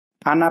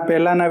આના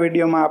પહેલાના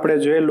વિડીયોમાં આપણે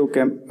જોયેલું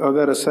કે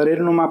અગર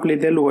શરીરનું માપ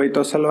લીધેલું હોય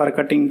તો સલવાર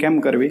કટિંગ કેમ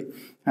કરવી,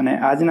 અને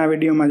આજના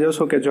વિડીયોમાં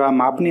જોશું કે જો આ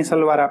માપની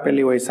સલવાર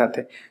આપેલી હોય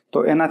સાથે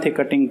તો એનાથી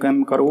કટિંગ કેમ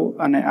કરવું.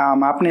 અને આ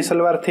માપની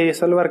સલવારથી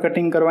સલવાર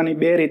કટિંગ કરવાની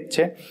બે રીત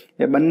છે,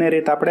 એ બંને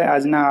રીત આપણે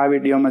આજના આ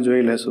વિડીયોમાં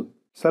જોઈ લેશું.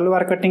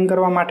 સલવાર કટિંગ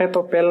કરવા માટે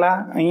તો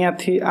પહેલાં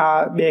અહીંયાથી આ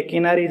બે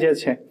કિનારી જે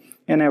છે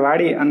એને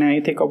વાળી અને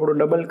અહીંથી કપડું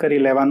ડબલ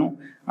કરી લેવાનું,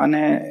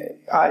 અને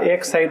આ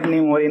એક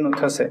સાઈડની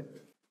મોરીનું થશે,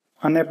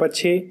 અને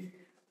પછી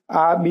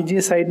આ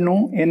બીજી સાઈડનું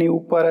એની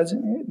ઉપર જ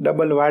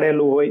ડબલ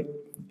વાળેલું હોય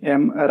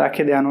એમ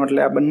રાખી દેવાનું,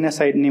 એટલે આ બંને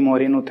સાઈડની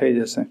મોરીનું થઈ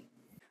જશે.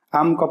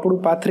 આમ કપડું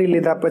પાથરી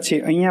લીધા પછી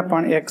અહીંયા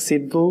પણ એક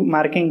સીધું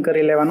માર્કિંગ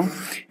કરી લેવાનું,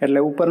 એટલે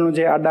ઉપરનું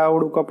જે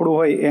આડાઅવળું કપડું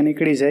હોય એ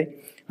નીકળી જાય,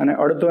 અને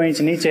 1/2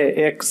 ઇંચ નીચે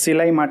એક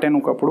સિલાઈ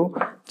માટેનું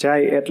કપડું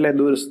જાય એટલે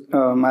દૂર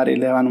મારી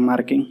લેવાનું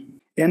માર્કિંગ.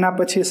 એના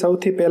પછી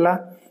સૌથી પહેલાં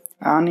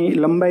આની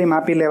લંબાઈ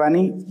માપી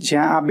લેવાની,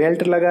 જ્યાં આ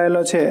બેલ્ટ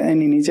લગાવેલો છે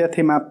એની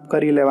નીચેથી માપ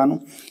કરી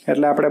લેવાનું,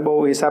 એટલે આપણે બહુ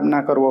હિસાબ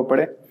ના કરવો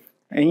પડે.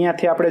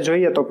 અહીંયાથી આપણે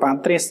જોઈએ તો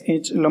 35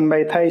 ઇંચ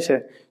લંબાઈ થાય છે,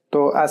 તો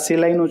આ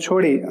સિલાઈનું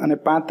છોડી અને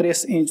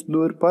 35 ઇંચ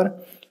દૂર પર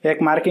એક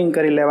માર્કિંગ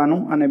કરી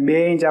લેવાનું, અને 2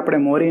 ઇંચ આપણે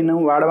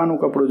મોરીનું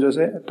વાળવાનું કપડું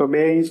જોશે તો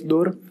 2 ઇંચ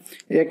દૂર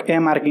એક એ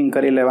માર્કિંગ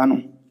કરી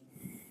લેવાનું.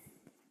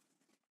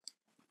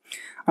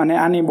 અને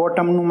આની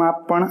બોટમનું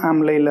માપ પણ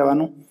આમ લઈ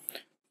લેવાનું,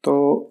 તો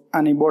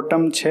આની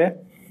બોટમ છે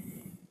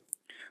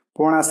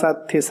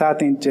 6.5 થી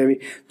 7 ઇંચ જેવી,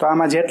 તો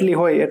આમાં જેટલી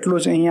હોય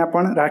એટલું જ અહીંયા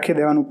પણ રાખી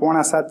દેવાનું.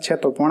 6.5 છે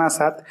તો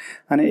 6.5,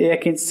 અને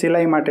 1 ઇંચ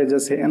સિલાઈ માટે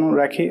જશે એનું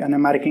રાખી અને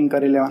માર્કિંગ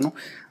કરી લેવાનું,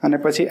 અને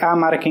પછી આ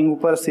માર્કિંગ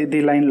ઉપર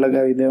સીધી લાઈન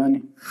લગાવી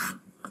દેવાની.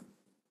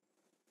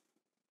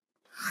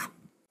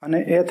 અને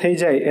એ થઈ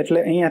જાય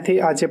એટલે અહીંયાથી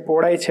આ જે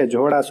પહોળાઈ છે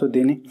જોડા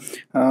સુધીની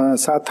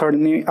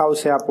સાથળની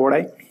આવશે આ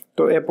પહોળાઈ,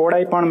 તો એ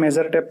પહોળાઈ પણ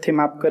મેઝર ટેપથી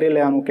માપ કરી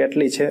લેવાનું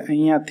કેટલી છે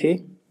અહીંયાથી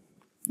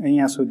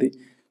અહીંયા સુધી.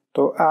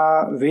 તો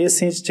આ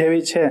 20 ઇંચ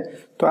જેવી છે,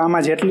 તો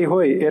આમાં જેટલી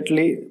હોય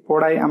એટલી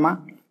પહોળાઈ આમાં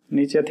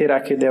નીચેથી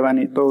રાખી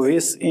દેવાની. તો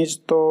 20 ઇંચ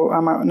તો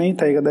આમાં નહીં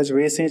થાય, કદાચ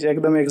 20 ઇંચ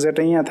એકદમ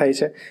એક્ઝેક્ટ અહીંયા થાય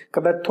છે,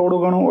 કદાચ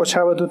થોડું ઘણું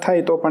ઓછા વધુ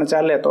થાય તો પણ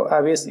ચાલે. તો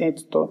આ 20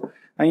 ઇંચ તો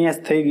અહીંયા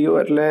જ થઈ ગયું,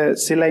 એટલે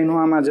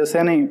સિલાઈનું આમાં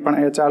જશે નહીં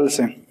પણ એ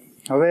ચાલશે.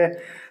 હવે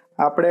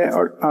આપણે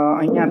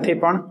અહીંયાથી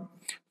પણ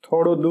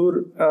થોડું દૂર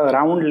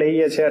રાઉન્ડ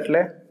લઈએ છીએ,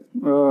 એટલે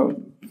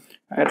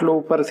એટલું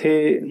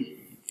ઉપરથી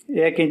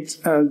 1 ઇંચ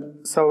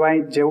 1.25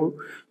 ઇંચ જેવું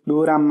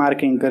દૂર આમ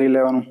માર્કિંગ કરી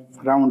લેવાનું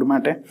રાઉન્ડ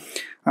માટે.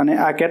 અને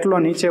આ કેટલો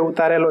નીચે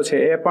ઉતારેલો છે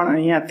એ પણ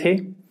અહીંયાથી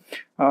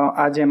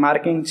આ જે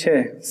માર્કિંગ છે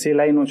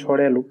સિલાઈનું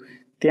છોડેલું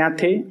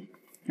ત્યાંથી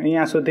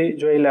અહીંયા સુધી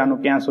જોઈ લેવાનું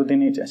ક્યાં સુધી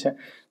નીચે છે.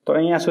 તો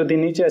અહીંયા સુધી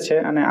નીચે છે,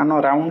 અને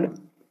આનો રાઉન્ડ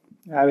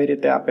આવી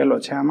રીતે આપેલો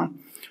છે આમાં,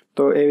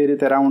 તો એવી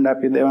રીતે રાઉન્ડ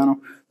આપી દેવાનો.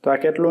 તો આ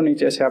કેટલું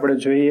નીચે છે આપણે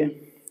જોઈએ,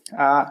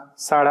 આ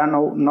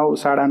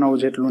 9.5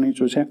 જેટલું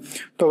નીચું છે,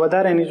 તો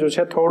વધારે નીચું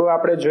છે. થોડું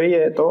આપણે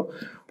જોઈએ તો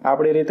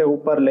આપણી રીતે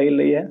ઉપર લઈ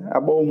લઈએ.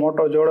 આ બહુ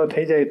મોટો જોડો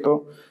થઈ જાય તો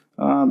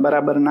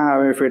બરાબર ના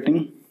આવે ફિટિંગ,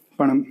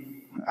 પણ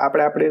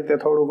આપણે આપણી રીતે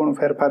થોડું ઘણું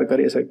ફેરફાર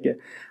કરી શકીએ.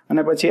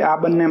 અને પછી આ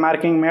બંને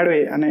માર્કિંગ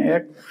મેળવી અને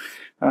એક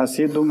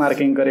સીધું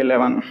માર્કિંગ કરી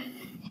લેવાનું.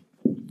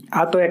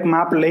 આ તો એક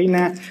માપ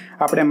લઈને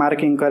આપણે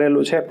માર્કિંગ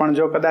કરેલું છે, પણ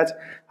જો કદાચ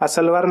આ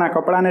સલવારના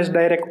કપડાને જ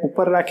ડાયરેક્ટ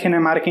ઉપર રાખીને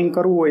માર્કિંગ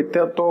કરવું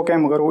હોય તો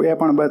કેમ કરવું એ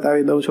પણ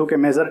બતાવી દઉં છું, કે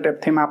મેઝર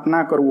ટેપથી માપ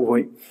ના કરવું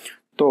હોય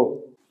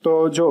તો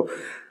જો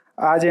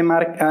આ જે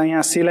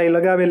અહીંયા સિલાઈ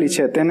લગાવેલી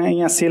છે તેને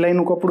અહીંયા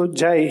સિલાઈનું કપડું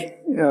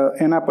જાય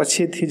એના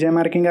પછીથી જે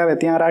માર્કિંગ આવે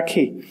ત્યાં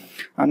રાખી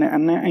અને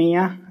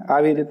અહીંયા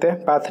આવી રીતે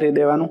પાથરી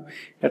દેવાનું,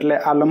 એટલે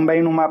આ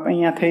લંબાઈનું માપ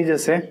અહીંયા થઈ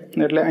જશે.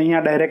 એટલે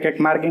અહીંયા ડાયરેક્ટ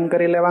એક માર્કિંગ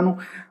કરી લેવાનું,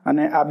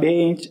 અને આ 2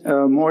 ઇંચ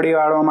મોડી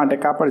વાળવા માટે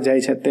કાપડ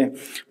જાય છે તે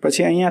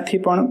પછી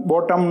અહીંયાથી પણ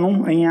બોટમનું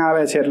અહીંયા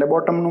આવે છે, એટલે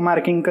બોટમનું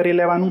માર્કિંગ કરી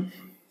લેવાનું,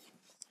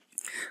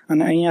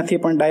 અને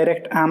અહીંયાથી પણ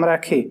ડાયરેક્ટ આમ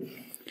રાખી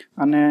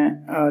અને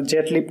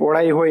જેટલી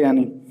પહોળાઈ હોય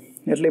આની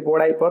એટલી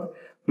પહોળાઈ પર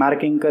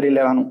માર્કિંગ કરી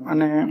લેવાનું.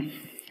 અને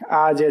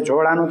આ જે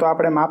જોડાનું તો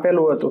આપણે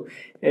માપેલું હતું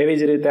એવી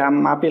જ રીતે આમ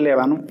માપી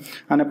લેવાનું,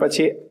 અને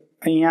પછી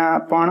અહીંયા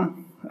પણ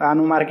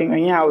આનું માર્કિંગ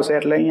અહીંયા આવશે,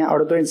 એટલે અહીંયા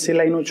 1/2 ઇંચ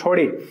સિલાઈનું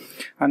છોડી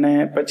અને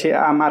પછી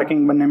આ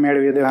માર્કિંગ બંને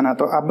મેળવી દેવાના.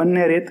 તો આ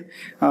બંને રીત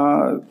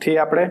થી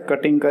આપણે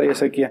કટિંગ કરી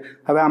શકીએ.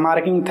 હવે આ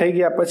માર્કિંગ થઈ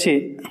ગયા પછી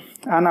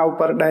આના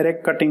ઉપર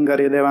ડાયરેક્ટ કટિંગ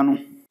કરી દેવાનું.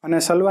 અને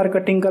સલવાર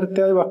કટિંગ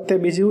કરતી વખતે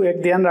બીજું એક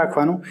ધ્યાન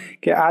રાખવાનું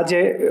કે આ જે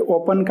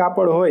ઓપન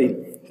કાપડ હોય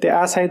તે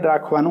આ સાઈડ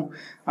રાખવાનું,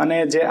 અને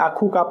જે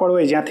આખું કાપડ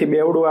હોય જ્યાંથી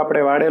બેવડું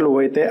આપણે વાળેલું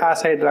હોય તે આ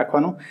સાઈડ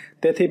રાખવાનું.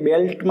 તેથી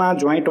બેલ્ટમાં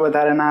જોઈન્ટ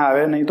વધારે ના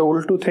આવે, નહીં તો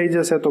ઉલટું થઈ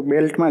જશે તો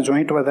બેલ્ટમાં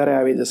જોઈન્ટ વધારે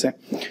આવી જશે.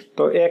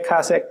 તો એ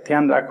ખાસ એક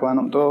ધ્યાન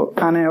રાખવાનું. તો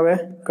આને હવે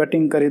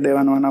કટિંગ કરી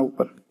દેવાનું આના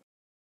ઉપર.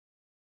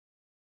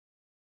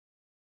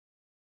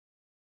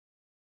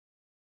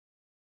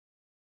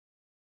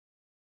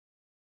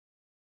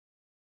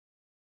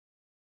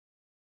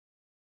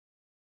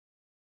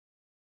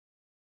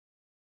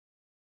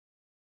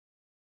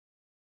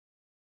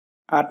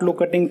 આટલું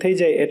કટિંગ થઈ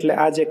જાય એટલે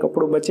આ જે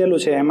કપડું બચેલું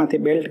છે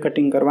એમાંથી બેલ્ટ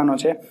કટિંગ કરવાનો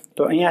છે.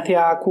 તો અહીંયાથી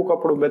આ આખું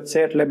કપડું બચશે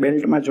એટલે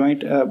બેલ્ટમાં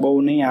જોઈન્ટ બહુ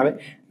નહીં આવે,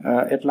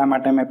 એટલા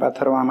માટે મેં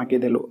પાથરવામાં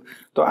કીધેલું.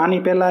 તો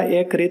આની પહેલાં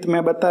એક રીત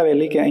મેં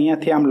બતાવેલી કે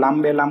અહીંયાથી આમ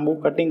લાંબુ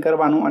કટિંગ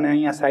કરવાનું અને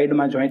અહીંયા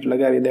સાઈડમાં જોઈન્ટ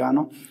લગાવી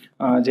દેવાનો,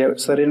 જે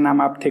શરીરના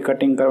માપથી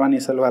કટિંગ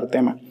કરવાની સલવાર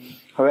તેમાં.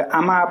 હવે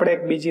આમાં આપણે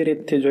એક બીજી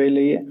રીતથી જોઈ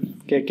લઈએ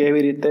કે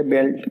કેવી રીતે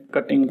બેલ્ટ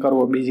કટિંગ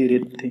કરવો બીજી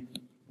રીતથી.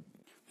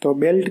 તો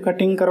બેલ્ટ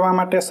કટિંગ કરવા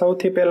માટે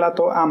સૌથી પહેલાં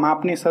તો આ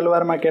માપની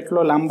સલવારમાં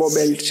કેટલો લાંબો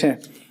બેલ્ટ છે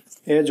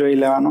એ જોઈ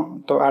લેવાનો.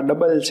 તો આ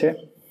ડબલ છે,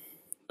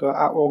 તો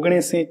આ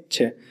 19 ઇંચ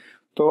છે.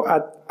 તો આ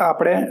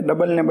આપણે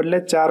ડબલને બદલે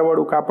 4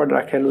 વડું કાપડ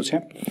રાખેલું છે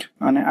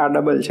અને આ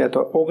ડબલ છે. તો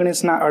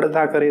 19ના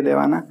અડધા કરી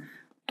દેવાના,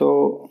 તો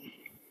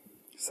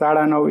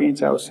 9.5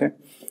 ઇંચ આવશે.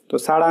 તો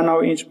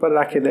 9.5 ઇંચ પર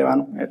રાખી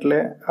દેવાનું એટલે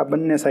આ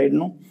બંને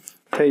સાઈડનું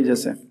થઈ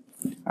જશે.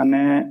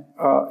 અને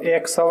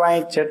 1.25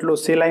 ઇંચ જેટલું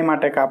સિલાઈ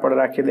માટે કાપડ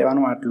રાખી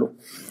દેવાનું, આટલું,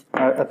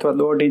 અથવા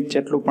 1.5 ઇંચ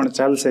જેટલું પણ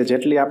ચાલશે,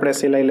 જેટલી આપણે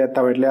સિલાઈ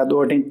લેતા હોય. એટલે આ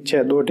 1.5 ઇંચ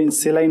છે, 1.5 ઇંચ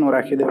સિલાઈનું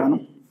રાખી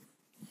દેવાનું.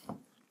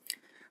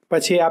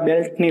 પછી આ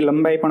બેલ્ટની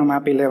લંબાઈ પણ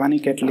માપી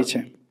લેવાની કેટલી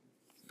છે.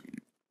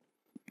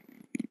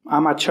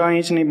 આમાં 6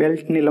 ઇંચની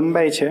બેલ્ટની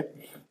લંબાઈ છે.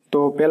 તો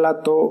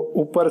પહેલાં તો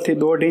ઉપરથી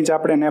 1.5 ઇંચ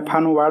આપણે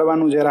નેફાનું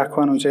વાળવાનું જે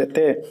રાખવાનું છે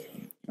તે,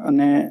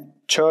 અને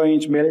 6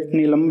 ઇંચ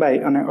બેલ્ટની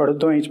લંબાઈ અને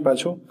 1/2 ઇંચ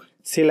પાછું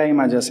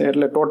સિલાઈમાં જશે.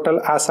 એટલે ટોટલ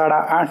આ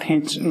 8.5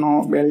 ઇંચનો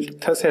બેલ્ટ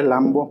થશે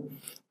લાંબો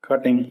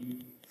કટિંગ.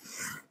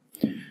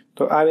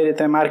 તો આવી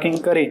રીતે માર્કિંગ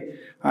કરી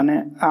અને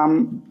આમ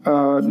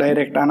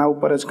ડાયરેક્ટ આના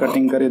ઉપર જ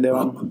કટિંગ કરી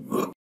દેવાનું.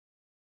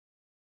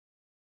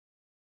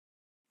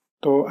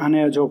 તો આને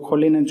જો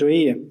ખોલીને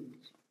જોઈએ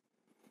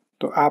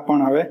તો આ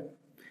પણ હવે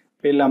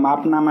પેલા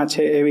માપનામાં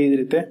છે એવી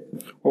રીતે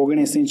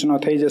 19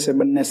 ઇંચનો થઈ જશે.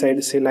 બંને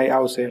સાઈડ સિલાઈ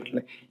આવશે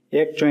એટલે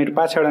એક જોઈન્ટ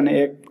પાછળ અને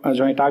એક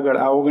જોઈન્ટ આગળ.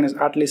 આ 19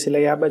 આટલી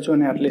સિલાઈ આ બાજુ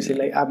અને આટલી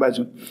સિલાઈ આ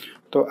બાજુ.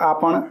 તો આ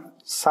પણ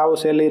સાવ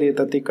સહેલી રીત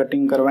હતી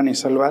કટિંગ કરવાની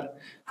સલવાર.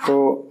 તો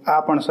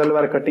આ પણ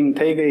સલવાર કટિંગ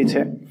થઈ ગઈ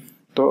છે.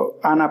 તો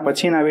આના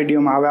પછીના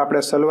વિડીયોમાં હવે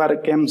આપણે સલવાર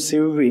કેમ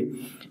સીવવી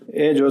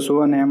એ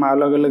જોશું અને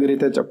એમાં અલગ અલગ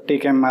રીતે ચપટી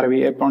કેમ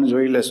મારવી એ પણ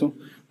જોઈ લેશું.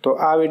 તો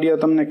આ વિડીયો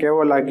તમને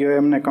કેવો લાગ્યો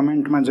એમને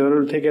કમેન્ટમાં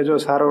જરૂરથી કહેજો.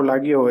 સારો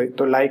લાગ્યો હોય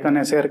તો લાઇક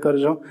અને શેર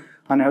કરજો,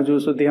 અને હજુ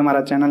સુધી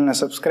અમારા ચેનલને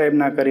સબસ્ક્રાઈબ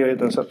ના કરી હોય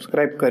તો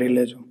સબસ્ક્રાઈબ કરી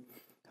લેજો.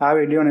 આ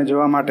વિડીયોને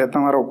જોવા માટે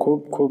તમારો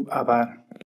ખૂબ ખૂબ આભાર.